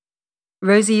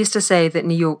Rosie used to say that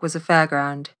New York was a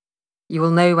fairground. You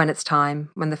will know when it's time,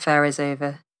 when the fair is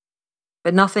over.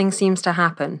 But nothing seems to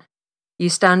happen. You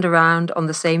stand around on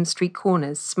the same street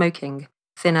corners, smoking,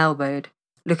 thin-elbowed,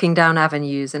 looking down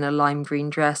avenues in a lime green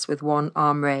dress with one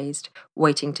arm raised,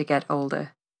 waiting to get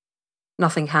older.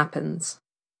 Nothing happens.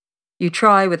 You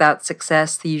try without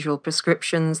success the usual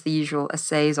prescriptions, the usual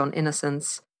essays on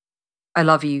innocence. I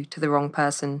love you to the wrong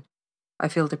person. I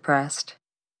feel depressed.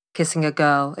 Kissing a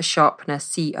girl, a sharpener,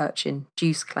 sea urchin,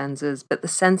 juice cleansers, but the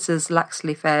senses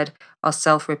laxly fed are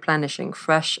self-replenishing,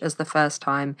 fresh as the first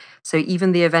time, so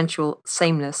even the eventual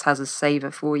sameness has a savour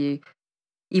for you.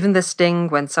 Even the sting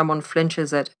when someone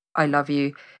flinches at I love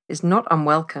you is not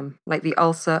unwelcome, like the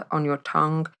ulcer on your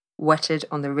tongue wetted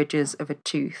on the ridges of a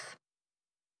tooth.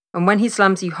 And when he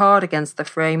slams you hard against the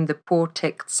frame, the poor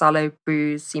ticked, sallow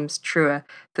bruise seems truer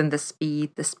than the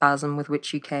speed, the spasm with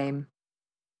which you came.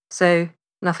 So,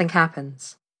 nothing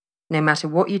happens. No matter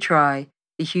what you try,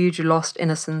 the huge lost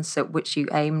innocence at which you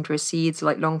aimed recedes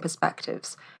like long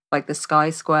perspectives, like the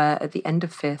sky square at the end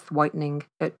of Fifth whitening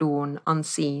at dawn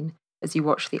unseen as you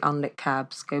watch the unlit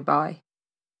cabs go by.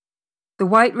 The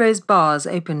White Rose bars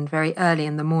opened very early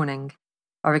in the morning.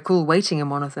 I recall waiting in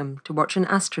one of them to watch an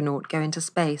astronaut go into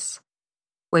space.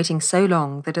 Waiting so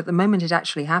long that at the moment it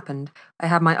actually happened, I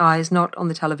had my eyes not on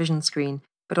the television screen,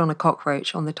 but on a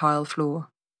cockroach on the tile floor.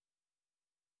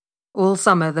 All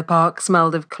summer the park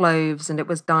smelled of cloves and it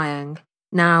was dying.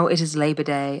 Now it is Labour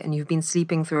Day and you've been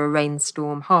sleeping through a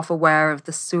rainstorm, half aware of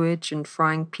the sewage and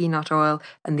frying peanut oil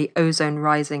and the ozone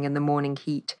rising in the morning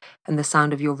heat and the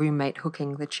sound of your roommate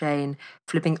hooking the chain,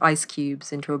 flipping ice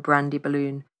cubes into a brandy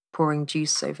balloon, pouring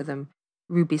juice over them,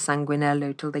 ruby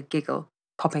sanguinello till they giggle,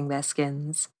 popping their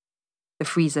skins. The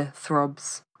freezer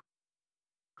throbs.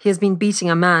 He has been beating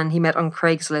a man he met on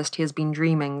Craigslist. He has been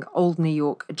dreaming. Old New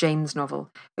York, a James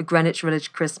novel, a Greenwich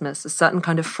Village Christmas, a certain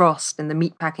kind of frost in the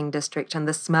meatpacking district, and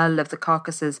the smell of the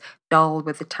carcasses dull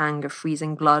with the tang of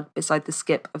freezing blood beside the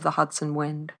skip of the Hudson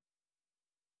wind.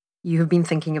 You have been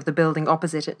thinking of the building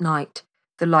opposite at night,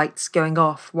 the lights going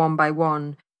off one by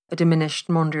one, a diminished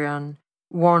Mondrian,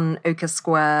 one ochre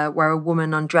square where a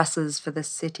woman undresses for the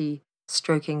city,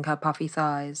 stroking her puffy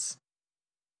thighs.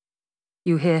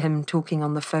 You hear him talking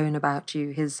on the phone about you,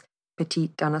 his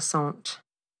petite innocente.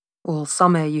 All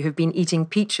summer you have been eating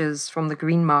peaches from the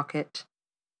green market.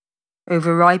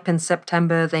 Overripe in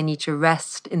September, they need to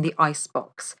rest in the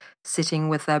icebox, sitting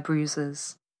with their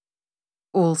bruises.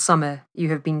 All summer you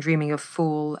have been dreaming of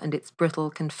fall and its brittle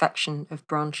confection of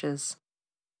branches.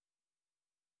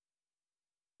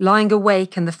 Lying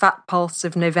awake in the fat pulse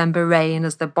of November rain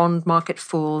as the bond market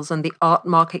falls and the art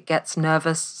market gets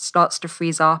nervous, starts to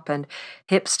freeze up, and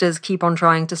hipsters keep on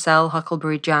trying to sell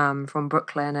Huckleberry Jam from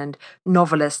Brooklyn, and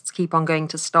novelists keep on going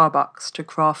to Starbucks to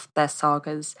craft their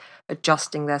sagas,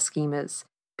 adjusting their schemas,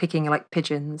 picking like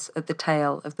pigeons at the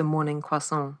tail of the morning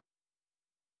croissant.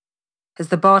 As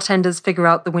the bartenders figure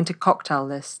out the winter cocktail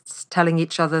lists, telling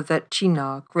each other that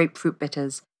Cynar, grapefruit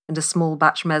bitters, and a small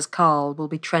batch mezcal will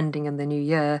be trending in the new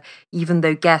year, even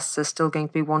though guests are still going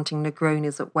to be wanting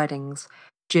Negronis at weddings,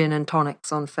 gin and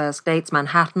tonics on first dates,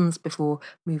 Manhattans before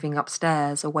moving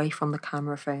upstairs away from the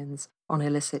camera phones on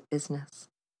illicit business.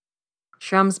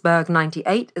 Schramsberg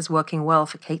 98 is working well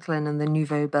for Caitlin and the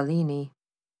Nouveau Bellini.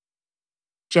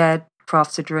 Jed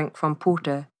crafts a drink from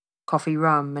porter, coffee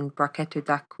rum, and bracchetto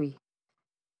d'acqui.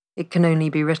 It can only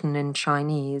be written in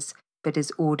Chinese, but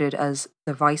is ordered as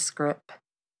the vice grip.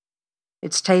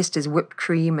 Its taste is whipped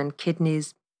cream and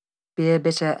kidneys, beer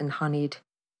bitter and honeyed.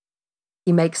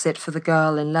 He makes it for the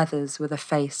girl in leathers with a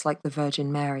face like the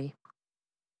Virgin Mary.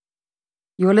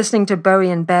 You are listening to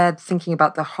Bowie in bed, thinking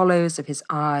about the hollows of his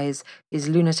eyes, his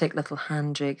lunatic little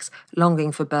hand jigs,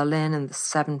 longing for Berlin in the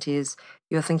 70s.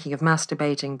 You are thinking of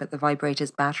masturbating, but the vibrator's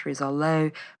batteries are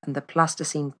low, and the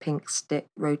plasticine pink stick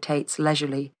rotates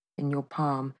leisurely in your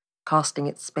palm, casting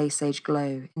its space-age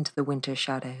glow into the winter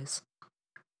shadows.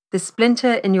 The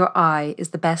splinter in your eye is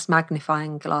the best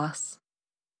magnifying glass.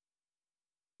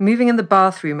 Moving in the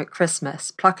bathroom at Christmas,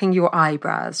 plucking your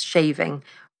eyebrows, shaving.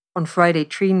 On Friday,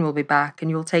 Trine will be back, and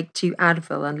you'll take 2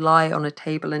 Advil and lie on a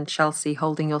table in Chelsea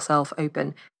holding yourself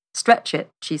open. Stretch it,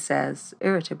 she says,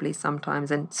 irritably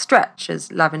sometimes, and stretch as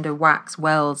lavender wax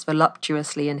wells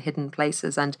voluptuously in hidden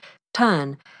places, and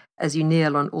turn as you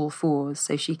kneel on all fours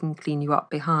so she can clean you up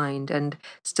behind, and,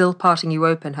 still parting you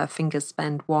open, her fingers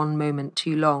spend one moment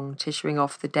too long tissuing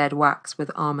off the dead wax with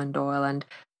almond oil, and,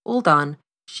 all done,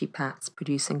 she pats,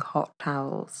 producing hot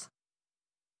towels.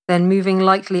 then moving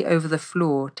lightly over the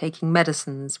floor, taking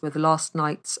medicines with last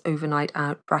night's overnight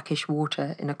out brackish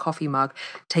water in a coffee mug,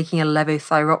 taking a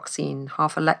levothyroxine,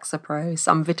 half a Lexapro,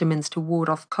 some vitamins to ward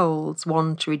off colds,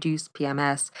 one to reduce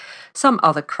PMS, some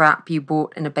other crap you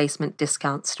bought in a basement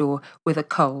discount store with a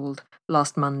cold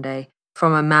last Monday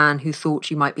from a man who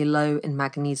thought you might be low in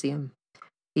magnesium.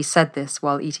 He said this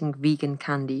while eating vegan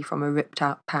candy from a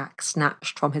ripped-out pack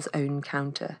snatched from his own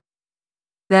counter.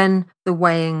 Then the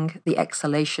weighing, the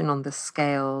exhalation on the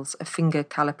scales, a finger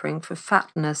calipering for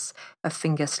fatness, a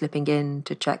finger slipping in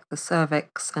to check the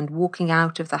cervix, and walking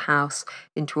out of the house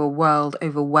into a world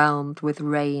overwhelmed with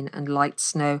rain and light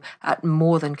snow at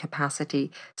more than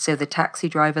capacity, so the taxi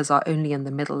drivers are only in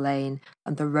the middle lane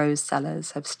and the rose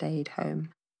sellers have stayed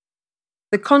home.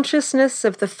 The consciousness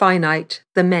of the finite,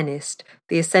 the menaced,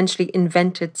 the essentially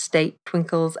invented state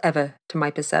twinkles ever, to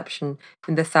my perception,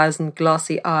 in the thousand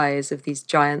glassy eyes of these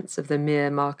giants of the mere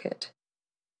market.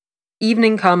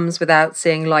 Evening comes without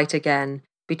seeing light again.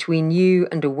 Between you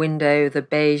and a window, the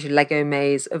beige Lego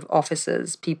maze of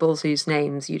officers, peoples whose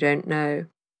names you don't know.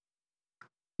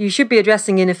 You should be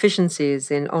addressing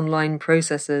inefficiencies in online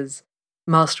processes,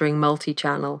 mastering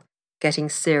multi-channel, getting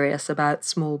serious about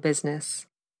small business.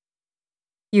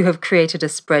 You have created a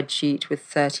spreadsheet with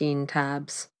 13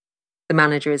 tabs. The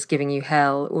manager is giving you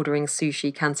hell, ordering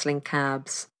sushi, cancelling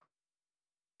cabs.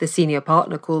 The senior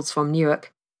partner calls from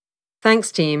Newark.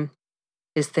 Thanks, team.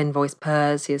 His thin voice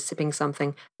purrs, he is sipping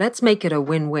something. Let's make it a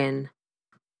win-win.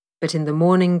 But in the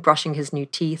morning, brushing his new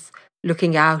teeth,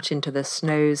 looking out into the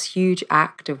snow's huge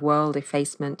act of world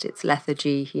effacement, its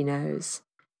lethargy, he knows.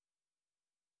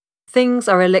 Things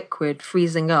are a liquid,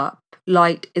 freezing up.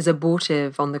 Light is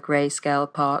abortive on the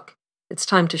grayscale park. It's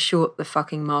time to short the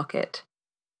fucking market.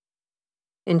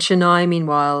 In Chennai,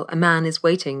 meanwhile, a man is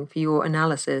waiting for your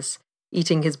analysis,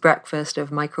 eating his breakfast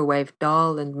of microwave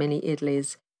dal and mini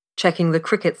idlis, checking the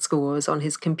cricket scores on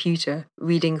his computer,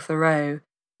 reading Thoreau,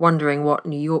 wondering what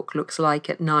New York looks like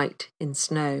at night in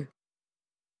snow.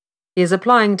 He is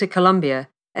applying to Columbia,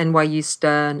 NYU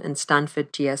Stern and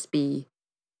Stanford GSB.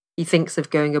 He thinks of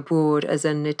going abroad as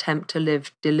an attempt to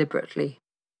live deliberately.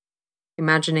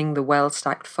 Imagining the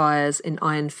well-stacked fires in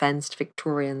iron-fenced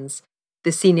Victorians,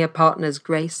 the senior partner's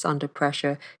grace under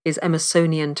pressure, his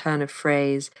Emersonian turn of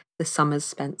phrase, the summers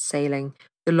spent sailing,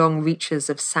 the long reaches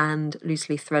of sand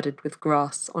loosely threaded with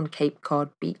grass on Cape Cod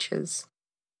beaches.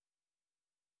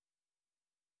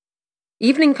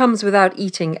 Evening comes without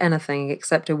eating anything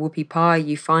except a whoopie pie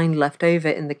you find left over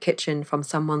in the kitchen from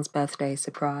someone's birthday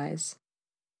surprise.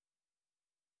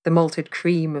 The malted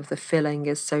cream of the filling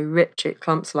is so rich it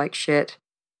clumps like shit.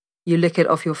 You lick it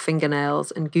off your fingernails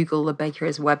and Google the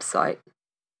baker's website.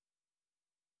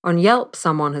 On Yelp,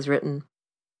 someone has written,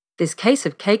 "This case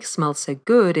of cake smells so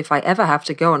good, if I ever have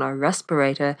to go on a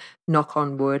respirator, knock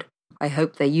on wood, I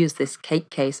hope they use this cake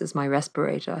case as my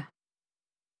respirator."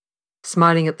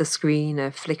 Smiling at the screen, a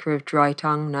flicker of dry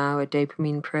tongue now, a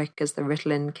dopamine prick as the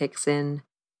Ritalin kicks in.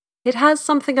 It has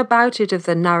something about it of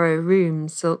the narrow room,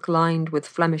 silk-lined with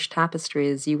Flemish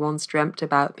tapestries you once dreamt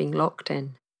about being locked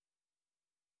in.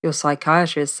 Your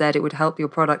psychiatrist said it would help your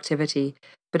productivity,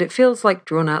 but it feels like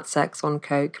drawn-out sex on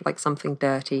coke, like something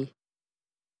dirty.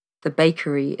 The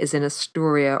bakery is in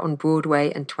Astoria on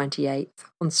Broadway and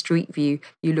 28th. On Street View,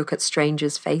 you look at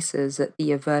strangers' faces, at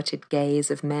the averted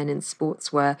gaze of men in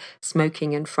sportswear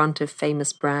smoking in front of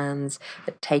famous brands,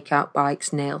 at take-out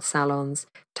bikes, nail salons,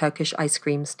 Turkish ice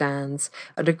cream stands,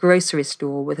 at a grocery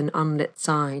store with an unlit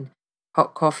sign,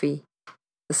 hot coffee,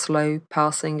 the slow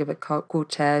passing of a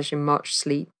cortege in March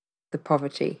sleet, the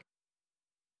poverty.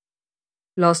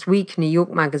 Last week, New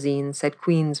York Magazine said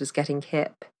Queens was getting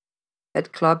hip.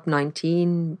 At Club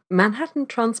 19, Manhattan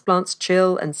transplants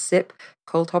chill and sip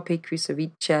cold hoppy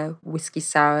krusovice, whiskey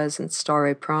sours, and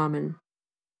Staro Pramen.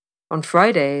 On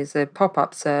Fridays, a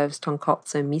pop-up serves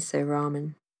tonkotsu miso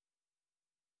ramen.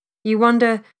 You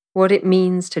wonder what it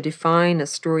means to define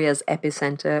Astoria's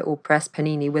epicenter or press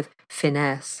panini with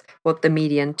finesse, what the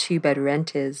median two-bed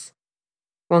rent is.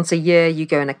 Once a year, you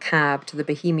go in a cab to the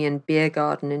Bohemian beer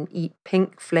garden and eat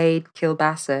pink flayed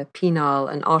kielbasa, penile,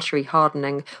 and artery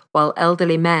hardening, while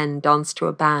elderly men dance to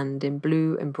a band in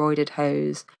blue embroidered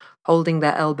hose, holding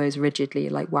their elbows rigidly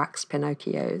like waxed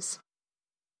Pinocchios.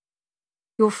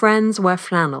 Your friends wear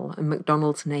flannel and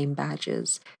McDonald's name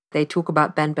badges. They talk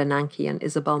about Ben Bernanke and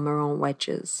Isabel Marant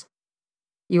wedges.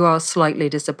 You are slightly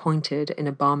disappointed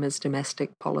in Obama's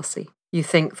domestic policy. You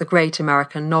think the great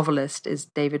American novelist is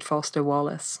David Foster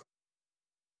Wallace.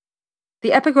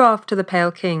 The epigraph to The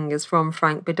Pale King is from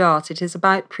Frank Bidart. It is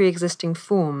about pre-existing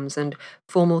forms and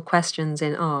formal questions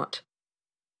in art.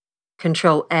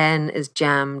 Control N is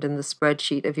jammed in the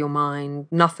spreadsheet of your mind.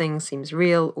 Nothing seems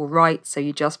real or right, so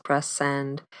you just press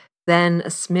send. Then a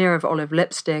smear of olive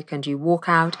lipstick, and you walk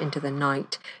out into the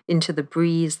night, into the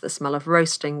breeze, the smell of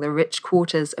roasting, the rich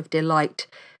quarters of delight.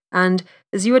 And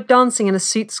as you are dancing in a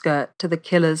suit skirt to the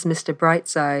Killer's Mr.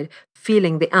 Brightside,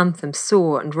 feeling the anthem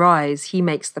soar and rise, he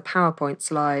makes the PowerPoint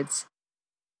slides.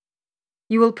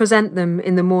 You will present them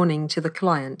in the morning to the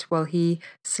client while he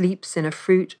sleeps in a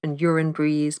fruit and urine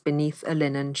breeze beneath a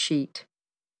linen sheet.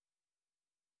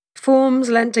 Forms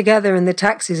leant together in the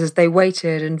taxis as they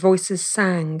waited, and voices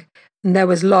sang, and there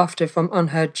was laughter from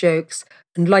unheard jokes,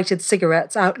 and lighted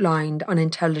cigarettes outlined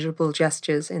unintelligible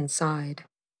gestures inside.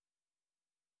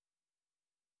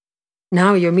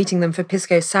 Now you're meeting them for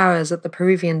pisco sours at the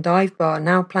Peruvian dive bar.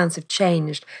 Now plans have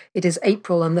changed. It is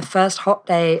April and the first hot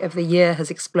day of the year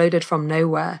has exploded from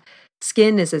nowhere.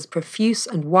 Skin is as profuse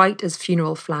and white as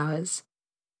funeral flowers.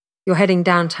 You're heading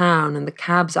downtown and the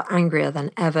cabs are angrier than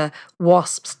ever,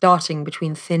 wasps darting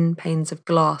between thin panes of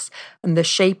glass, and the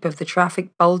shape of the traffic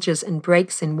bulges and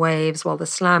breaks in waves while the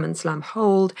slam and slam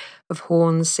hold of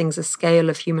horns sings a scale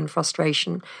of human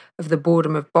frustration, of the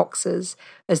boredom of boxers,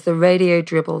 as the radio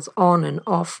dribbles on and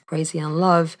off Crazy in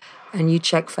Love, and you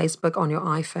check Facebook on your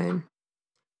iPhone.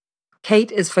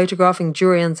 Kate is photographing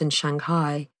durians in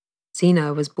Shanghai.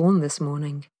 Zena was born this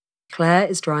morning. Claire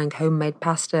is drying homemade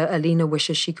pasta, Alina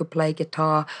wishes she could play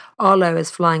guitar, Arlo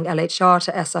is flying LHR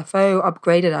to SFO,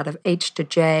 upgraded out of H to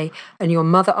J, and your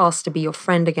mother asks to be your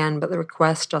friend again, but the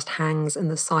request just hangs in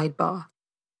the sidebar.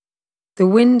 The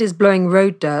wind is blowing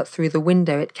road dirt through the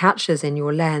window, it catches in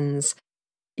your lens.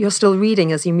 You're still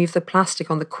reading as you move the plastic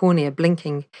on the cornea,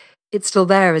 blinking. It's still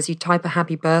there as you type a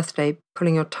happy birthday,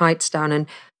 pulling your tights down, and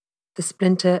the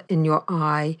splinter in your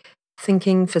eye,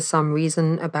 thinking for some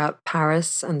reason about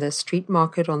Paris and the street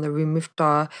market on the Rue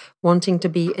Mouffetard, wanting to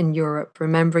be in Europe,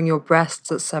 remembering your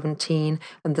breasts at 17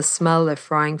 and the smell of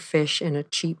frying fish in a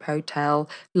cheap hotel,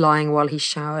 lying while he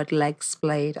showered, legs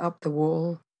splayed up the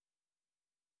wall.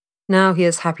 Now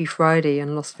here's Happy Friday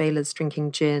and Los Feliz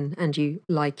drinking gin, and you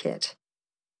like it.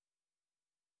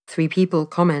 3 people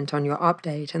comment on your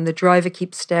update, and the driver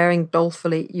keeps staring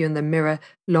dolefully at you in the mirror,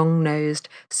 long-nosed,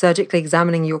 surgically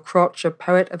examining your crotch, a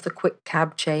poet of the quick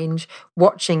cab change,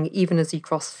 watching even as you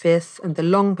cross Fifth, and the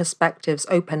long perspectives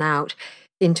open out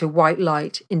into white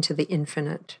light, into the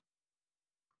infinite.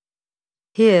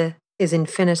 Here is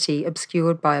infinity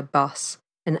obscured by a bus,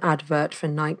 an advert for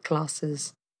night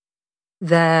classes.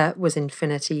 There was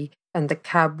infinity, and the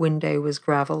cab window was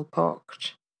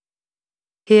gravel-pocked.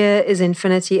 Here is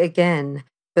infinity again,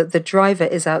 but the driver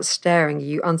is out staring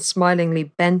you, unsmilingly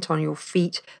bent on your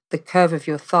feet, the curve of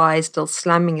your thighs still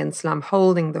slamming and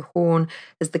slam-holding the horn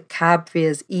as the cab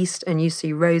veers east and you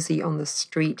see Rosie on the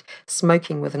street,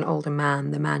 smoking with an older man,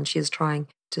 the man she is trying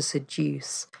to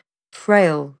seduce.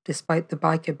 Frail, despite the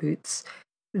biker boots,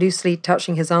 loosely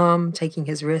touching his arm, taking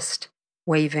his wrist,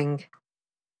 waving.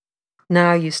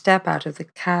 Now you step out of the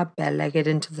cab bare-legged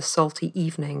into the salty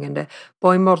evening, and a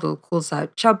boy model calls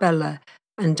out, "Ciao Bella,"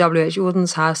 and W.H.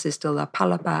 Auden's house is still a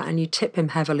palapa, and you tip him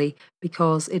heavily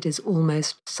because it is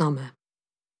almost summer.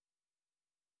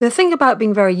 The thing about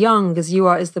being very young as you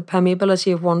are is the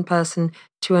permeability of one person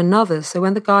to another. So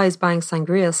when the guys buying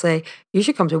sangria say, "You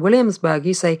should come to Williamsburg,"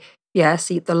 you say, "Yes,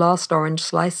 eat the last orange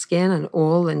slice, skin and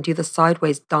all, and do the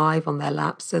sideways dive on their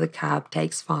laps so the cab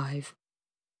takes 5.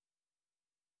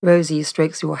 Rosie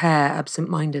strokes your hair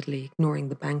absent-mindedly, ignoring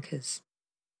the bankers.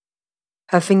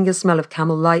 Her fingers smell of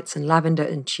Camel Lights and lavender,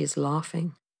 and she is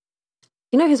laughing.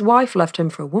 You know, his wife left him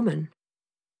for a woman.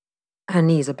 Her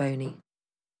knees are bony.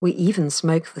 We even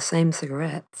smoke the same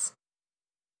cigarettes.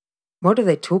 What do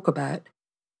they talk about?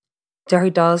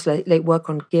 Derrida's late work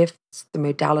on gifts, the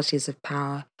modalities of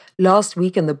power. Last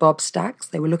week in the Bob Stacks,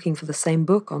 they were looking for the same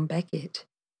book on Beckett.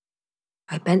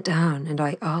 I bent down and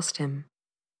I asked him.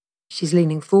 She's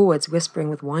leaning forwards, whispering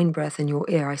with wine breath in your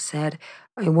ear. I said,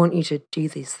 I want you to do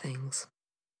these things.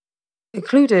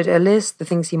 Included a list, the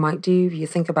things he might do. You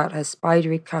think about her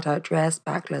spidery cut-out dress,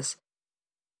 backless.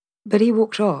 But he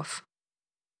walked off.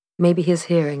 Maybe his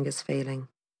hearing is failing.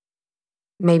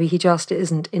 Maybe he just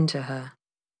isn't into her.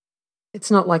 It's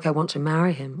not like I want to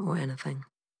marry him or anything.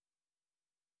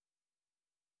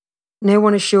 No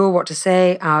one is sure what to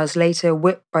say. Hours later,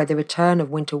 whipped by the return of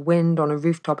winter wind on a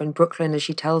rooftop in Brooklyn as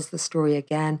she tells the story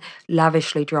again,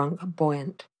 lavishly drunk,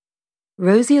 buoyant.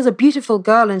 Rosie is a beautiful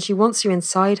girl and she wants you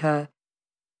inside her.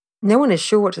 No one is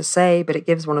sure what to say, but it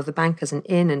gives one of the bankers an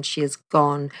in and she is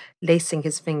gone, lacing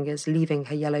his fingers, leaving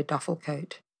her yellow duffel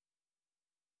coat.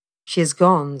 She is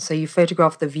gone, so you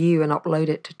photograph the view and upload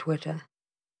it to Twitter.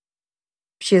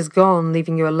 She is gone,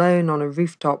 leaving you alone on a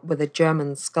rooftop with a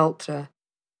German sculptor.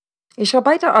 Ich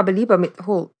arbeite aber lieber mit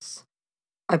Holz.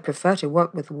 I prefer to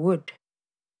work with wood.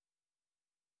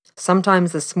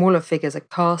 Sometimes the smaller figures are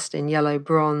cast in yellow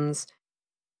bronze.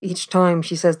 Each time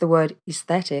she says the word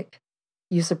aesthetic,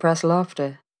 you suppress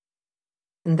laughter.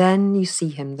 And then you see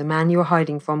him, the man you are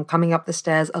hiding from, coming up the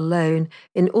stairs alone,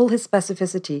 in all his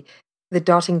specificity, the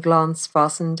darting glance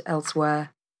fastened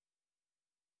elsewhere.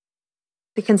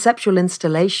 The conceptual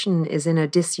installation is in a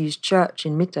disused church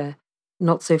in Mitte,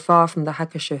 not so far from the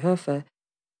Hackische Höfe,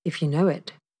 if you know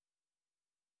it.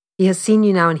 He has seen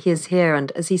you now and he is here,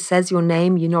 and as he says your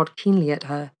name, you nod keenly at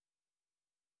her.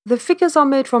 The figures are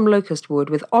made from locust wood.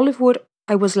 With olive wood,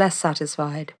 I was less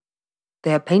satisfied.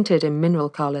 They are painted in mineral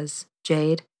colours,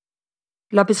 jade.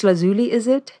 Lapis lazuli, is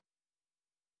it?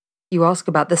 You ask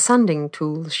about the sanding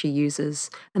tools she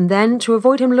uses, and then, to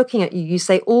avoid him looking at you, you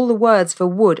say all the words for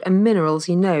wood and minerals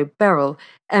you know: beryl,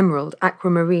 emerald,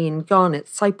 aquamarine, garnet,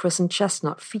 cypress and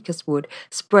chestnut, ficus wood,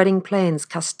 spreading plains,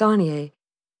 castanier.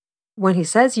 When he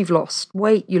says you've lost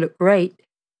weight, you look great,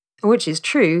 which is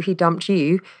true, he dumped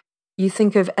you. You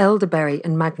think of elderberry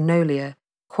and magnolia,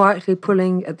 quietly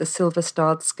pulling at the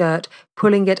silver-starred skirt,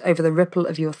 pulling it over the ripple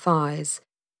of your thighs.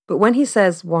 But when he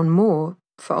says one more,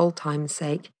 for old time's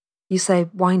sake, you say,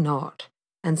 why not,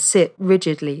 and sit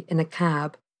rigidly in a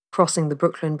cab, crossing the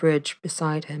Brooklyn Bridge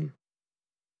beside him.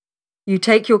 You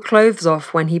take your clothes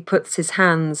off when he puts his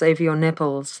hands over your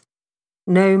nipples.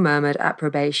 No murmured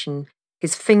approbation.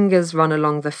 His fingers run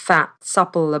along the fat,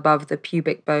 supple above the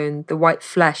pubic bone, the white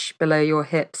flesh below your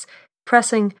hips,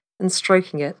 pressing and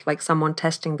stroking it like someone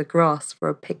testing the grass for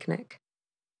a picnic.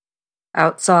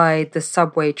 Outside, the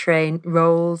subway train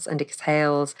rolls and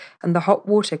exhales, and the hot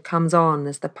water comes on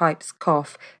as the pipes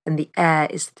cough, and the air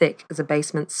is thick as a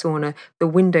basement sauna. The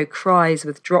window cries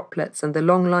with droplets, and the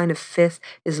long line of Fifth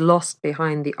is lost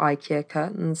behind the IKEA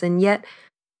curtains. And yet,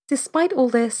 despite all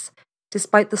this,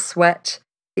 despite the sweat,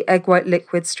 the egg-white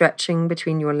liquid stretching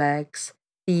between your legs,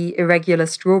 the irregular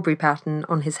strawberry pattern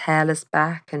on his hairless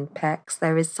back and pecs,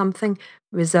 there is something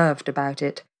reserved about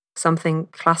it, something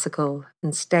classical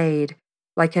and staid,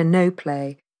 like a no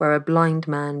play where a blind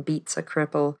man beats a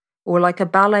cripple, or like a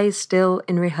ballet still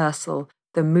in rehearsal,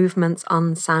 the movements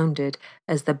unsounded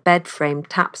as the bed frame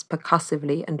taps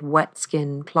percussively and wet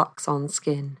skin plucks on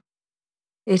skin.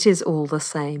 It is all the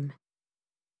same.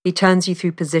 He turns you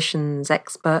through positions,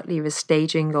 expertly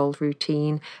restaging old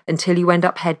routine, until you end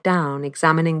up head down,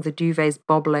 examining the duvets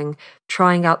bobbling,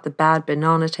 trying out the bad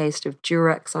banana taste of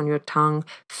Durex on your tongue,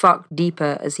 fuck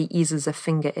deeper as he eases a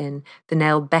finger in, the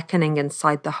nail beckoning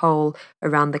inside the hole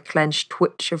around the clenched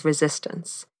twitch of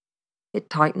resistance.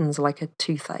 It tightens like a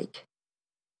toothache.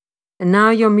 And now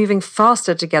you're moving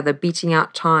faster together, beating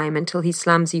out time, until he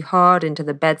slams you hard into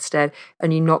the bedstead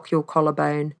and you knock your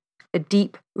collarbone. A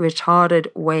deep, retarded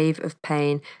wave of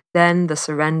pain, then the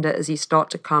surrender as you start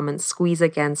to come and squeeze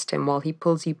against him while he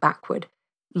pulls you backward,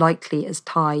 lightly as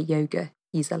Thai yoga,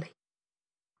 easily.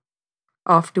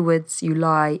 Afterwards, you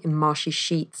lie in marshy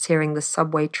sheets, hearing the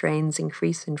subway trains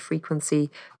increase in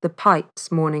frequency, the pipes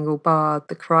mourning or barred,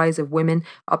 the cries of women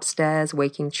upstairs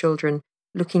waking children,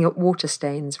 looking at water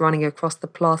stains running across the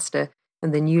plaster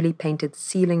and the newly painted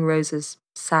ceiling roses'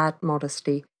 sad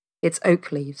modesty, its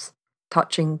oak leaves,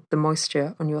 touching the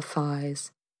moisture on your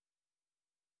thighs.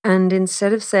 And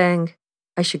instead of saying,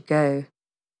 I should go,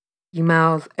 you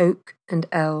mouth oak and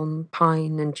elm,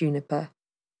 pine and juniper,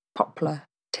 poplar,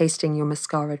 tasting your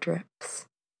mascara drips.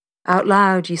 Out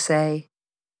loud you say,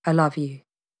 I love you.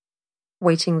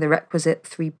 Waiting the requisite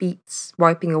 3 beats,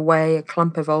 wiping away a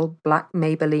clump of old black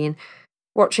Maybelline,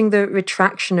 watching the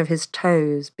retraction of his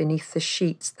toes beneath the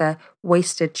sheets, their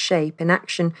wasted shape in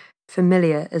action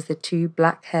familiar as the 2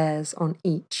 black hairs on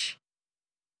each.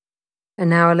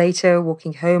 An hour later,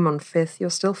 walking home on Fifth, you're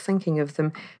still thinking of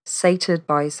them, sated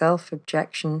by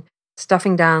self-objection,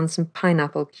 stuffing down some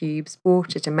pineapple cubes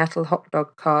bought at a metal hot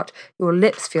dog cart. Your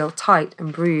lips feel tight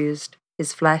and bruised,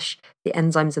 his flesh, the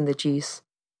enzymes in the juice.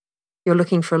 You're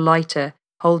looking for a lighter,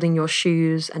 holding your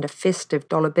shoes and a fist of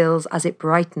dollar bills as it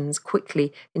brightens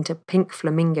quickly into pink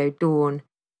flamingo dawn.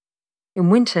 In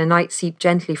winter, nights seep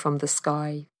gently from the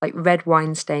sky, like red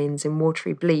wine stains in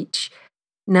watery bleach.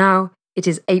 Now it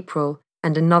is April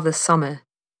and another summer.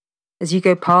 As you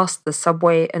go past the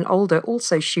subway, an older,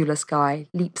 also shoeless guy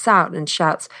leaps out and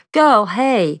shouts, Girl,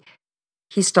 hey!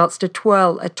 He starts to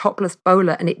twirl a topless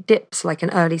bowler and it dips like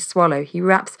an early swallow. He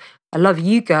raps, I love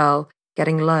you, girl,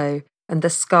 getting low, and the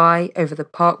sky over the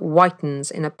park whitens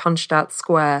in a punched-out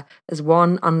square as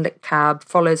one unlit cab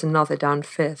follows another down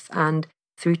Fifth, and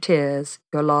through tears,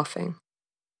 you're laughing.